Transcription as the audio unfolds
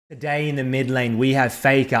Today in the mid lane, we have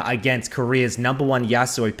Faker against Korea's #1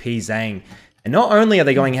 Yasuo Pzzzang. And not only are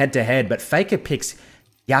they going head to head, but Faker picks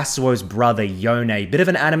Yasuo's brother, Yone. Bit of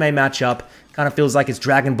an anime matchup. Kind of feels like it's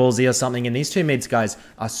Dragon Ball Z or something. And these two mids, guys,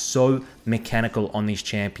 are so mechanical on these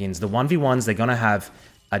champions. The 1v1s they're going to have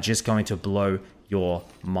are just going to blow your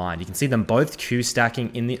mind. You can see them both Q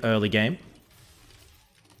stacking in the early game.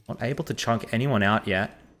 Not able to chunk anyone out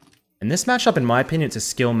yet. And this matchup, in my opinion, it's a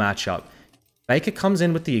skill matchup. Faker comes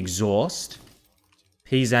in with the exhaust.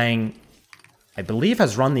 Pzzzang, I believe,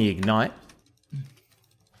 has run the ignite.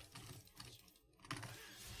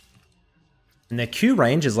 And their Q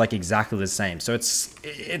range is like exactly the same. So it's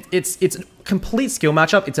a complete skill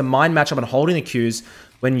matchup. It's a mind matchup on holding the Qs.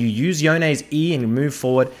 When you use Yone's E and move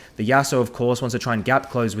forward, the Yasuo, of course, wants to try and gap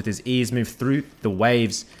close with his E's, move through the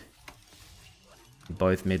waves.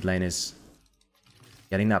 Both mid laners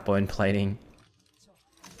getting that bone plating.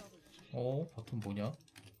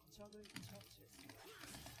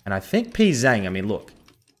 And I think Pzzzang, I mean, look.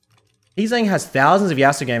 Pzzzang has thousands of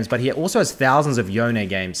Yasuo games, but he also has thousands of Yone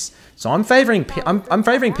games. So I'm favoring I'm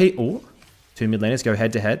favoring P. Ooh, two mid laners go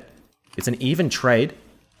head to head. It's an even trade.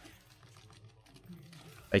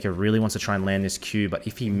 Faker really wants to try and land this Q, but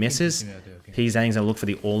if he misses, Pzzzang's gonna look for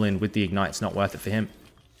the all-in with the ignite. It's not worth it for him.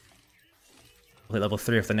 Level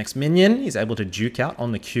 3 of the next minion. He's able to juke out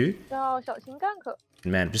on the Q.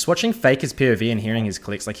 Man, just watching Faker's POV and hearing his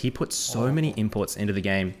clicks, like he puts so many inputs into the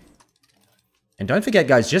game. And don't forget,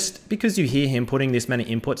 guys, just because you hear him putting this many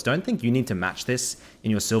inputs, don't think you need to match this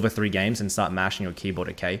in your Silver 3 games and start mashing your keyboard,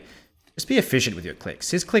 okay? Just be efficient with your clicks.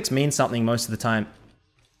 His clicks mean something most of the time.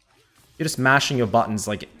 You're just mashing your buttons,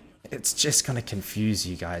 like, it's just gonna confuse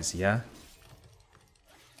you guys, yeah?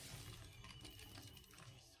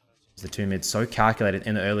 The two mids so calculated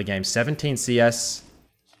in the early game. 17 CS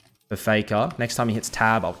for Faker. Next time he hits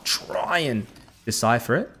tab, I'll try and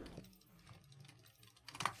decipher it.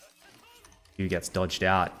 Q gets dodged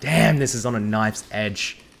out. Damn, this is on a knife's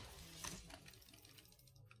edge.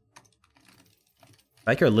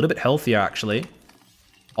 Faker a little bit healthier, actually.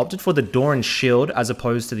 Opted for the Doran Shield as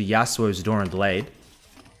opposed to the Yasuo's Doran Blade.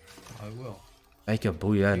 I will. Faker,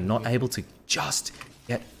 booyah, not able to just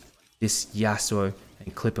get this Yasuo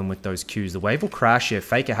and clip him with those Qs. The wave will crash here.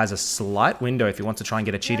 Faker has a slight window if he wants to try and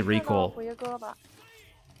get a cheated recall.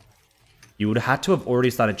 You would have had to have already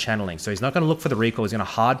started channeling. So he's not going to look for the recall. He's going to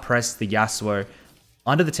hard press the Yasuo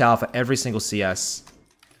under the tower for every single CS.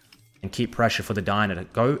 And keep pressure for the Diner to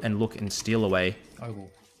go and look and steal away.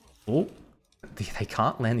 Oh, they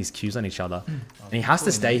can't land these Qs on each other. And he has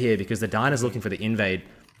to stay here because the Diner's looking for the invade.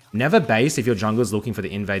 Never base if your jungler's looking for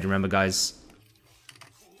the invade, remember, guys.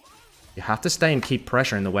 You have to stay and keep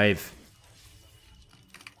pressure in the wave.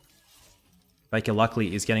 Faker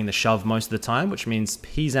luckily is getting the shove most of the time, which means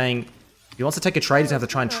Pzzzang, if he wants to take a trade, he's going to have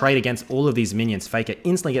to try and trade against all of these minions. Faker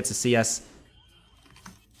instantly gets a CS.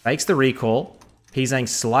 Fakes the recall. Pzzzang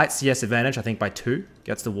slight CS advantage, I think by 2.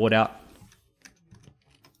 Gets the ward out.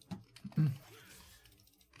 And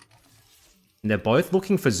they're both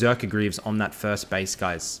looking for Zerker Greaves on that first base,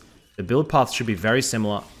 guys. The build path should be very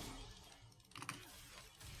similar.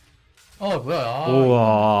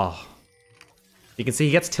 Oh, you can see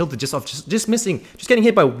he gets tilted just off, just missing, just getting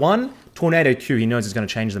hit by one tornado Q. He knows is going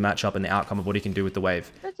to change the matchup and the outcome of what he can do with the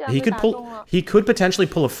wave. He could potentially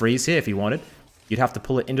pull a freeze here if he wanted. You'd have to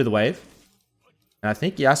pull it into the wave. And I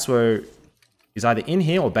think Yasuo is either in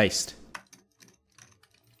here or based.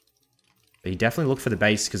 But he definitely looked for the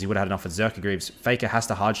base because he would have had enough with Zerker Greaves. Faker has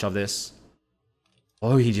to hard shove this.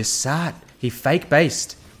 Oh, he just sat. He fake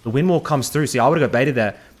based. The wind wall comes through. See, I would have got baited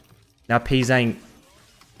there. Now Pzzzang,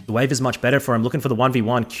 the wave is much better for him. Looking for the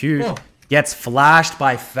 1v1. Q gets flashed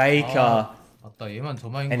by Faker.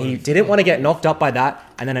 And he didn't want to get knocked up by that.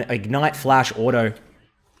 And then an ignite flash auto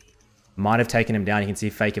might have taken him down. You can see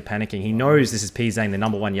Faker panicking. He knows this is Pzzzang, the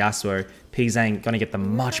 #1 Yasuo. Pzzzang going to get the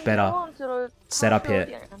much better setup here.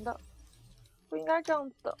 Get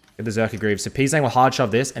the Zerker Greaves. So Pzzzang will hard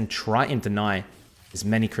shove this and try and deny as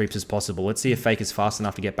many creeps as possible. Let's see if Faker's fast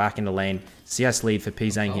enough to get back into lane. CS lead for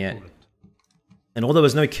Pzzzang here. And although there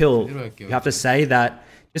was no kill, you have to say that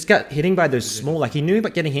just got hitting by those small, like he knew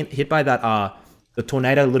about getting hit by that the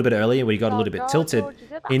tornado a little bit earlier where he got a little bit tilted.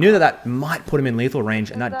 He knew that that might put him in lethal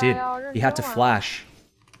range, and that did. He had to flash.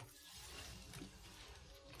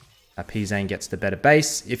 Pzzzang gets the better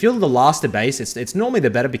base. If you're the last to base, it's normally the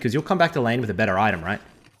better because you'll come back to lane with a better item, right?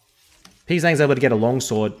 Pzzzang's able to get a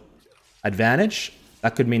longsword advantage.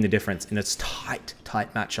 That could mean the difference in its tight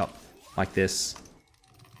matchup like this.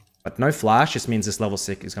 But no flash just means this level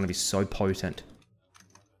 6 is going to be so potent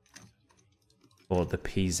for the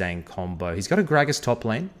Pzzzang combo. He's got a Gragas top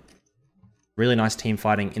lane. Really nice team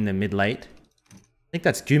fighting in the mid late. I think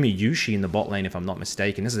that's Gumi Yushi in the bot lane if I'm not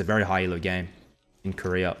mistaken. This is a very high elo game in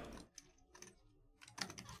Korea.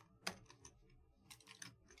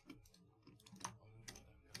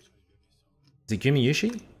 Is it Gumi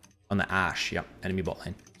Yushi? On the Ash, yep, enemy bot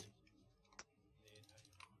lane.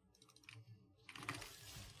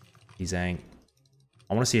 Pzzzang.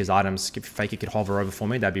 I want to see his items. If Faker could hover over for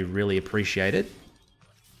me, that'd be really appreciated.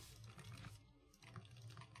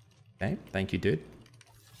 Okay, thank you, dude.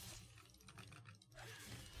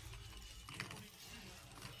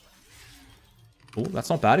 Oh, that's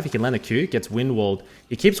not bad. If he can land a Q, gets windwalled.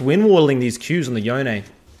 He keeps windwalling these Qs on the Yone.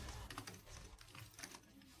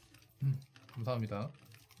 감사합니다.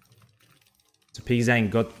 So Pzzzang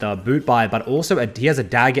got the boot buy, but also he has a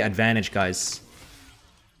dagger advantage, guys.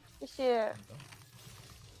 谢谢。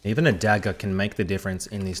 Even a dagger can make the difference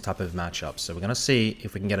in these type of matchups. So we're going to see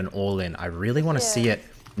if we can get an all-in. I really want to see it.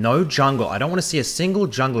 No jungle. I don't want to see a single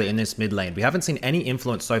jungler in this mid lane. We haven't seen any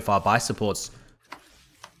influence so far by supports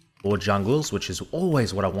or jungles, which is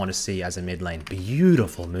always what I want to see as a mid lane.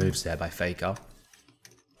 Beautiful moves there by Faker.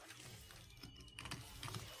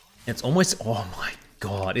 It's almost, oh my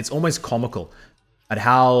god, it's almost comical at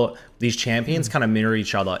how these champions kind of mirror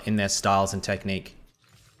each other in their styles and technique.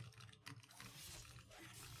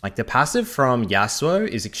 Like the passive from Yasuo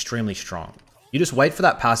is extremely strong. You just wait for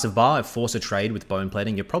that passive bar and force a trade with bone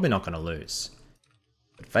plating, you're probably not going to lose.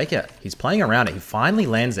 But Faker, he's playing around it. He finally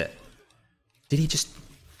lands it. Did he just...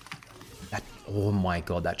 That, oh my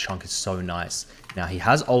god, that chunk is so nice. Now he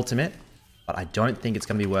has ultimate, but I don't think it's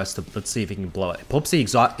going to be worse. Let's see if he can blow it. Pupsy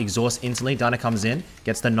exhausts instantly. Diana comes in,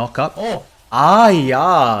 gets the knock up. Oh! Ah,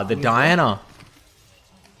 yeah, the Diana.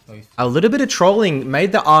 Nice. A little bit of trolling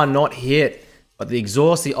made the R not hit. But the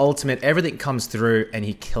exhaust, the ultimate, everything comes through and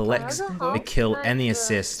he collects the kill and the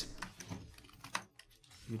assist.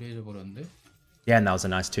 Yeah, and that was a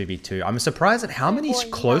nice 2v2. I'm surprised at how many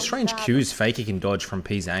close range Qs Faker can dodge from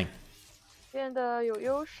Pzzzang.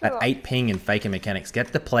 At 8 ping and Faker mechanics.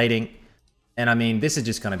 Get the plating. And I mean, this is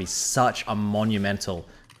just going to be such a monumental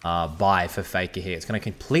buy for Faker here. It's going to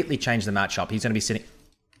completely change the matchup. He's going to be sitting...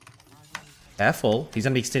 Careful. He's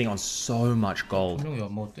going to be sitting on so much gold.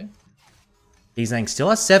 Pzzzang still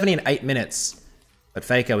has 70 in 8 minutes. But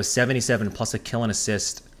Faker was 77 plus a kill and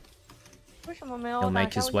assist. He'll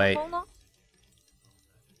make his way.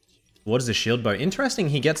 What is the shield bow? Interesting,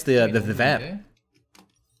 he gets the vamp.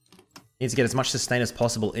 Needs to get as much sustain as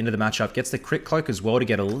possible into the matchup. Gets the crit cloak as well to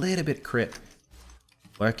get a little bit crit.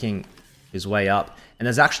 Working his way up. And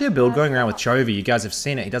there's actually a build going around with Chovy. You guys have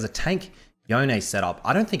seen it. He does a tank Yone setup.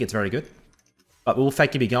 I don't think it's very good. But will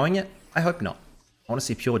Faker be going it? I hope not. I want to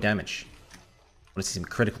see pure damage. I want to see some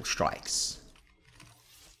critical strikes.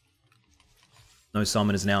 No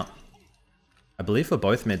summoners now. I believe for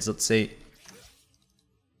both mids. Let's see.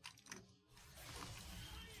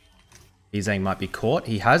 Pzzzang might be caught.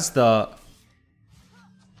 He has the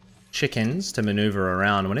chickens to maneuver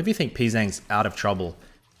around. Whenever you think Pzzzang's out of trouble,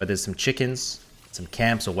 but there's some chickens, some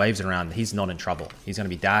camps or waves around, he's not in trouble. He's going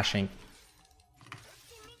to be dashing.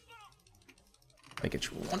 Faker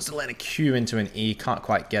wants to land a Q into an E. Can't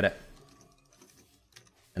quite get it.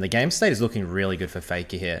 And the game state is looking really good for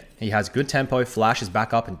Faker here. He has good tempo. Flash is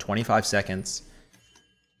back up in 25 seconds.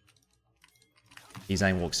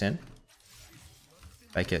 Pzzzang walks in.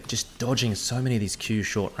 Faker just dodging so many of these Qs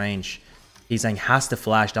short range. Pzzzang has to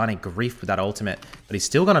flash. Diana grief with that ultimate. But he's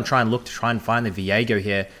still going to try and find the Viego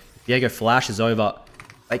here. Viego flashes over.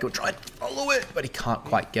 Faker will try and follow it, but he can't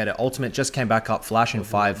quite get it. Ultimate just came back up. Flash in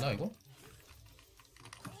 5.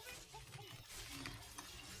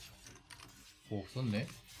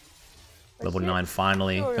 Level 9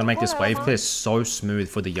 finally. Gonna make this wave clear so smooth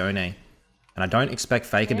for the Yone. And I don't expect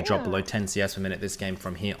Faker to drop below 10 CS per minute this game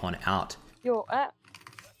from here on out.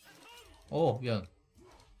 Oh, yeah.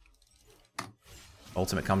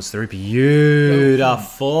 Ultimate comes through. Beautiful.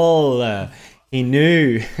 He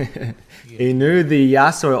knew. He knew the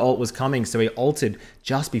Yasuo ult was coming, so he ulted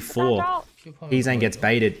just before Pzzzang gets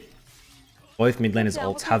baited. Both mid laners'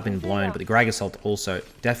 ults have been blown, but the Gragas ult also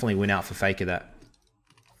definitely win out for Faker there.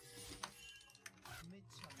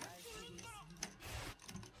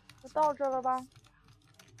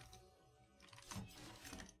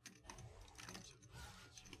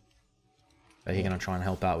 But he's gonna try and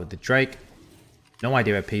help out with the Drake. No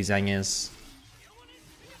idea where Pzzzang is.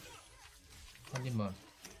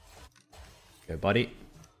 Go, buddy.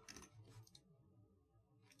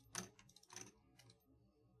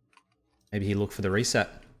 Maybe he looked for the reset.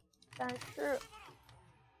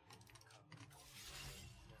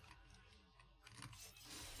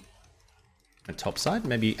 And top side,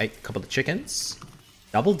 maybe ate a couple of chickens.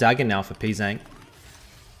 Double dagger now for Pzzzang.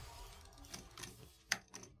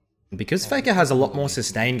 Because Faker has a lot more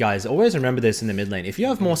sustain, guys, always remember this in the mid lane. If you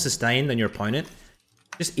have more sustain than your opponent,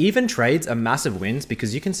 just even trades are massive wins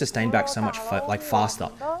because you can sustain back so much faster.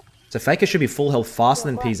 So Faker should be full health faster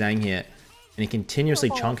than Pzzzang here. And he continuously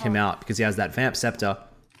chunk him out because he has that Vamp Scepter.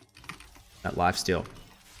 That lifesteal.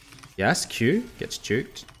 Yes, Q gets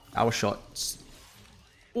juked. Power shots.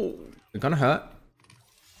 Ooh, they're gonna hurt.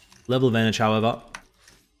 Level advantage, however.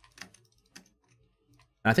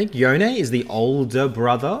 I think Yone is the older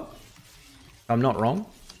brother. If I'm not wrong.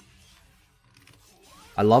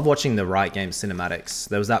 I love watching the Riot Games cinematics.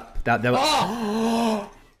 There was that there was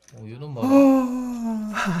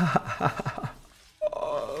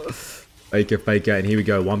Faker, and here we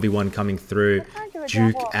go. 1v1 coming through.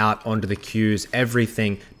 Juke out onto the Qs,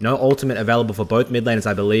 everything. No ultimate available for both mid laners,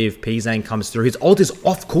 I believe. Pzzzang comes through. His ult is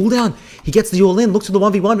off cooldown. He gets the all in, looks for the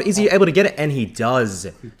 1v1, but is he able to get it? And he does.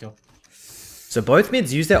 So both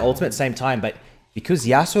mids use their ultimate at the same time, but because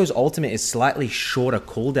Yasuo's ultimate is slightly shorter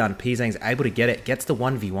cooldown, Pzzzang's able to get it, gets the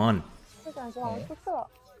 1v1.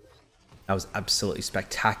 That was absolutely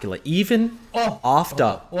spectacular. Even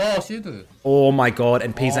after. Oh my god,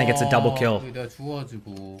 and Pzzzang gets a double kill.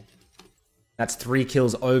 That's 3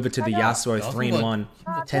 kills over to the Yasuo, 3-in-1.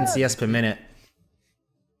 10 CS per minute.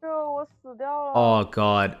 Oh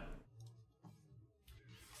god.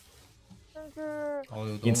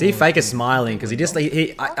 You can see Faker smiling because you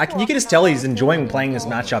can just tell he's enjoying playing this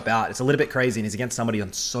matchup out. It's a little bit crazy and he's against somebody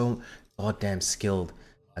on so goddamn skilled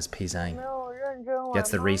as Pzzzang.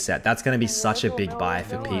 Gets the reset. That's going to be such a big buy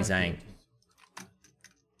for Pzzzang.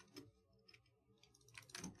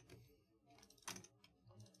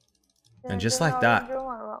 And just like that,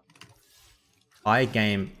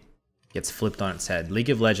 game gets flipped on its head.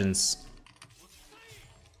 League of Legends.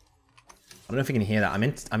 I don't know if you can hear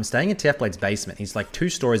that. I'm staying in TF Blade's basement. He's like 2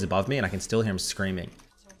 stories above me and I can still hear him screaming.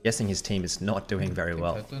 Guessing his team is not doing very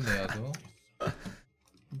well.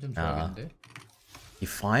 He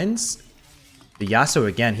finds the Yasuo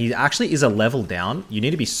again. He actually is a level down. You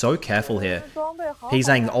need to be so careful here.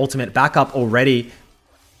 Pzzzang the ultimate back up already.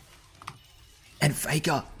 And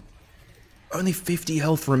Faker. Only 50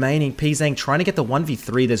 health remaining. Pzzzang trying to get the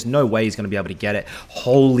 1v3. There's no way he's going to be able to get it.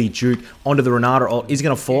 Holy juke. Onto the Renata. Oh, is he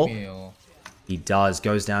going to fall? He does.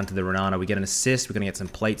 Goes down to the Renata. We get an assist. We're going to get some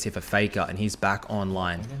plates here for Faker. And he's back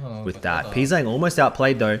online with that. Pzzzang almost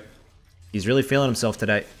outplayed though. He's really feeling himself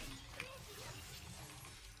today.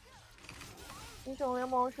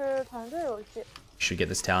 Should get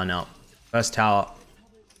this tower now. First tower.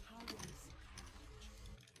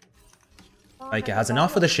 Faker has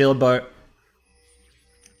enough for the shield bow.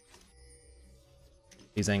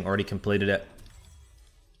 Pzzzang already completed it.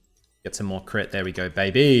 Get some more crit. There we go,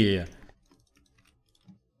 baby.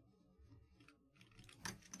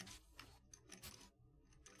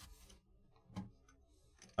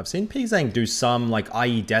 I've seen Pzzzang do some like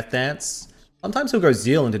IE Death Dance. Sometimes he'll go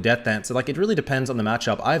Zeal into Death Dance. So like it really depends on the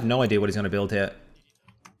matchup. I have no idea what he's going to build here.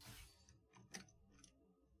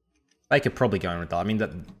 Faker probably going with that. I mean,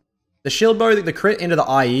 the shield bow, the crit into the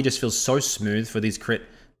IE just feels so smooth for these crit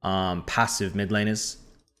passive mid laners.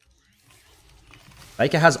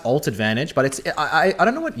 Faker has ult advantage, but I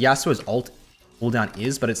don't know what Yasuo's ult cooldown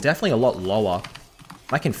is, but it's definitely a lot lower.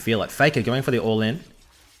 I can feel it. Faker going for the all-in.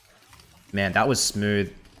 Man, that was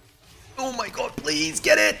smooth. Oh my god, please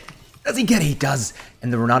get it! Does he get it? He does.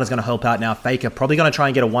 And the Renata's going to help out now. Faker probably going to try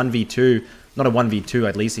and get a 1v2. Not a 1v2,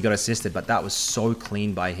 at least he got assisted, but that was so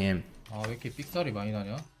clean by him.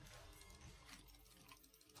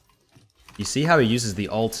 You see how he uses the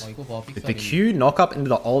ult? With the Q knock up into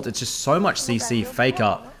the ult, it's just so much CC.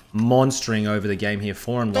 Faker monstering over the game here.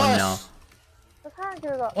 4-1 now.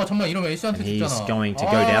 And he's going to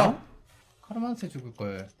go down.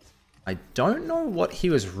 I don't know what he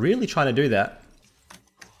was really trying to do there.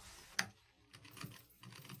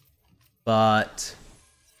 But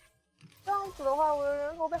I'm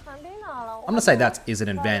going to say that is an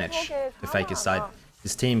advantage to Faker's side.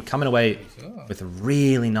 This team coming away with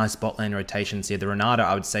really nice bot lane rotations here. The Renata,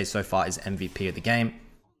 I would say so far, is MVP of the game.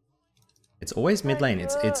 It's always mid lane. In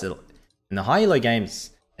the high elo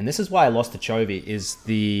games, and this is why I lost to Chovy, is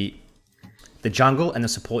the jungle and the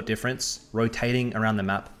support difference rotating around the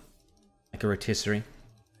map like a rotisserie.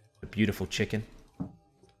 A beautiful chicken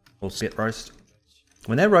or spit roast.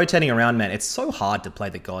 When they're rotating around, man, it's so hard to play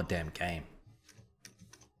the goddamn game.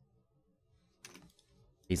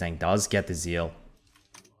 Pzzzang does get the Zeal.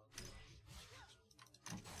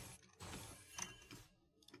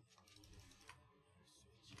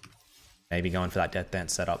 Maybe going for that Death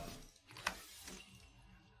Dance setup.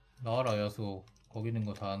 나와라 야수. 거기 있는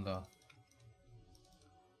거 다 한다.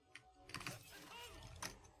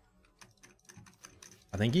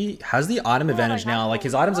 think he has the item advantage now. Like,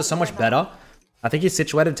 his items are so much better. I think he's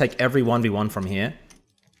situated to take every 1v1 from here.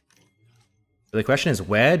 But the question is,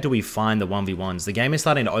 where do we find the 1v1s? The game is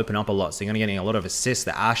starting to open up a lot, so you're going to get a lot of assists.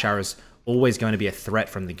 The Ash Arrow is always going to be a threat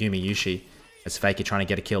from the Gumayusi. As FAKER trying to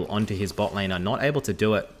get a kill onto his bot lane are not able to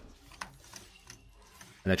do it.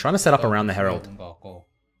 And they're trying to set up around the Herald.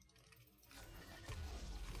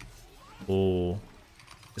 Oh,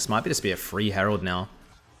 this might just be a free Herald now.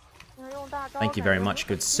 Thank you very much,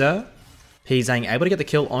 good sir. Pzzzang able to get the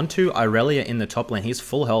kill onto Irelia in the top lane. He's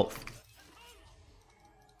full health.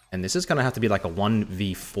 And this is going to have to be like a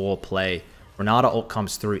 1v4 play. Renata ult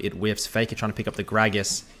comes through, it whiffs. FAKER trying to pick up the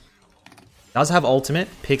Gragas. Does have ultimate,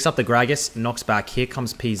 picks up the Gragas, knocks back. Here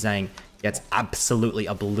comes Pzzzang, gets absolutely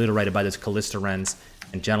obliterated by those Kalista Rens.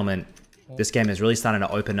 And gentlemen, this game is really starting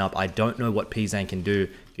to open up. I don't know what Pzzzang can do.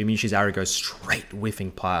 Gumayusi's arrow goes straight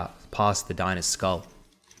whiffing past the Dyna's skull.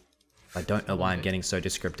 I don't know why I'm getting so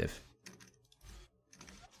descriptive.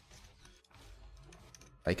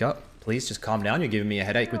 Wake up, please just calm down. You're giving me a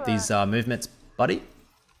headache with these movements, buddy.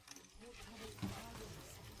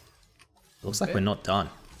 Looks like we're not done.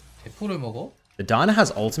 The Dyna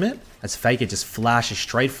has ultimate as FAKER just flashes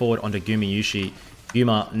straight forward onto Gumayusi.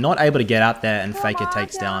 Guma not able to get out there, and FAKER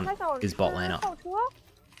takes down his bot laner.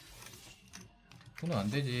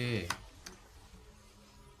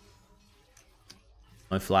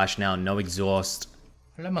 No flash now, no exhaust.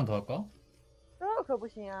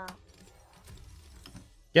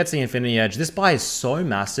 Gets the Infinity Edge. This buy is so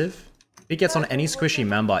massive. If he gets on any squishy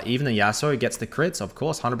member, even the Yasuo gets the crits, of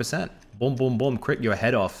course, 100%. Boom, boom, boom, crit your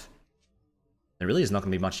head off. There really is not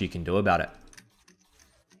going to be much you can do about it.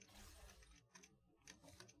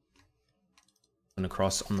 And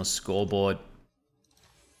across on the scoreboard.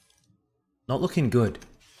 Not looking good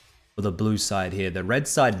for the blue side here. The red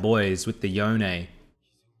side boys with the Yone.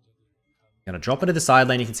 Gonna drop into the side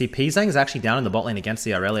lane. You can see Pzzzang is actually down in the bot lane against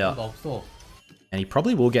the Irelia. And he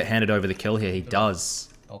probably will get handed over the kill here. He does.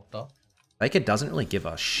 FAKER doesn't really give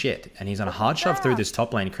a shit. And he's on a hard shove through this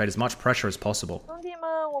top lane to create as much pressure as possible.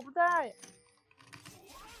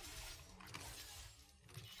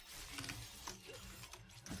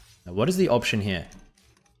 Now, what is the option here?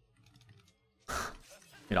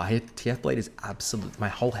 You know, I hear TF Blade is absolute. My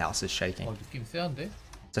whole house is shaking.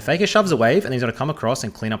 So FAKER shoves a wave, and he's going to come across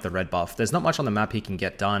and clean up the red buff. There's not much on the map he can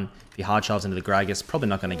get done. If he hard shoves into the Gragas, probably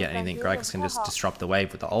not going to get anything. Gragas can just disrupt the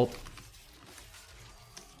wave with the ult.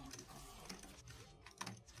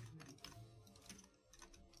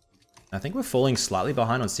 I think we're falling slightly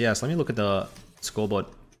behind on CS. Let me look at the scoreboard.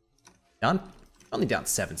 Only down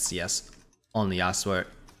 7 CS on the Yasuo.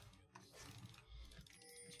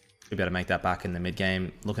 We better make that back in the mid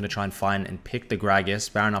game. Looking to try and find and pick the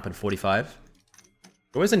Gragas. Baron up at 45.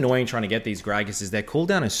 Always annoying trying to get these Gragas is their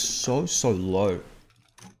cooldown is so low.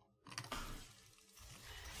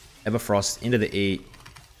 Everfrost into the E.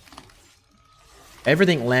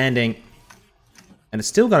 Everything landing. And it's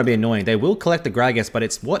still going to be annoying. They will collect the Gragas, but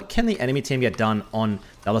it's what can the enemy team get done on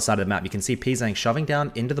the other side of the map. You can see Pzzzang shoving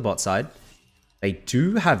down into the bot side. They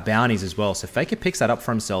do have bounties as well, so FAKER picks that up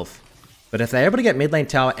for himself. But if they're able to get mid lane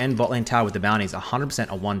tower and bot lane tower with the bounties, 100%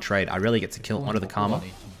 a one trade. I really get to kill onto the Karma.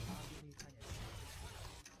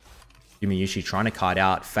 Gumayusi trying to kite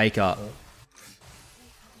out. FAKER.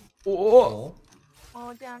 Oh.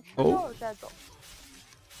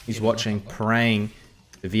 He's watching, praying.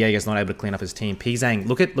 The Viega's not able to clean up his team. Pzzzang,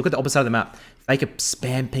 look at the opposite side of the map. FAKER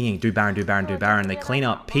spam pinging. Do Baron, do Baron, do Baron. They clean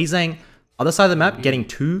up. Pzzzang, other side of the map, getting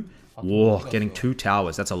two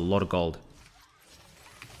towers. That's a lot of gold.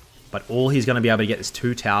 But all he's going to be able to get is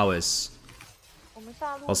 2 towers.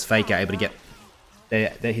 Whilst FAKER able to get...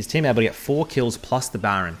 his team able to get 4 kills plus the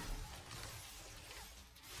Baron.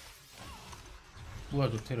 So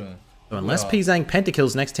unless Pzzzang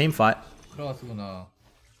pentakills next team fight,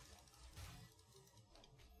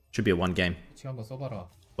 should be a 1 game.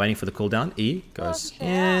 Waiting for the cooldown. E goes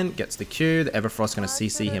in, gets the Q. The Everfrost's going to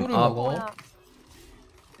CC him up.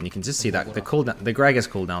 And you can just see that the cooldown, the Gragas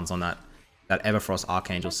cooldowns on that Everfrost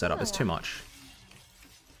Archangel setup is too much.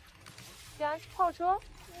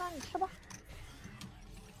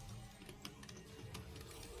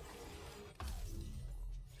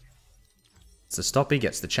 So Stoppy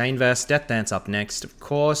gets the Chain Vest. Death Dance up next, of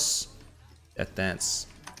course. Death Dance,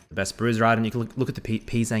 the best bruiser item. You can look at the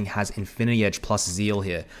Pzzzang has Infinity Edge plus Zeal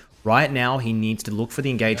here. Right now, he needs to look for the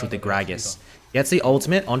engage with the Gragas. Gets the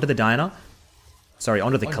ultimate onto the Dyna. Sorry,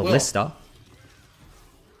 onto the Kalista.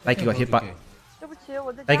 FAKER got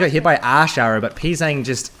hit by Ash Arrow, but Pzzzang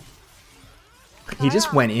just... He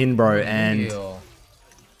just went in, bro, and...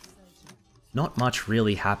 Not much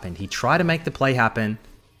really happened. He tried to make the play happen.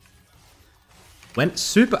 Went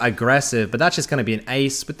super aggressive, but that's just going to be an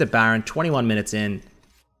ace with the Baron, 21 minutes in.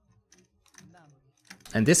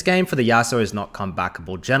 And this game for the Yasuo is not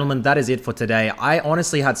comebackable. Gentlemen, that is it for today. I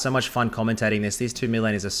honestly had so much fun commentating this. These two mid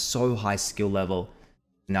laners are so high skill level.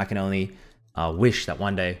 And I can only wish that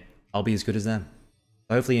one day I'll be as good as them.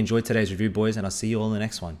 Hopefully you enjoyed today's review, boys, and I'll see you all in the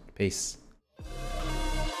next one. Peace.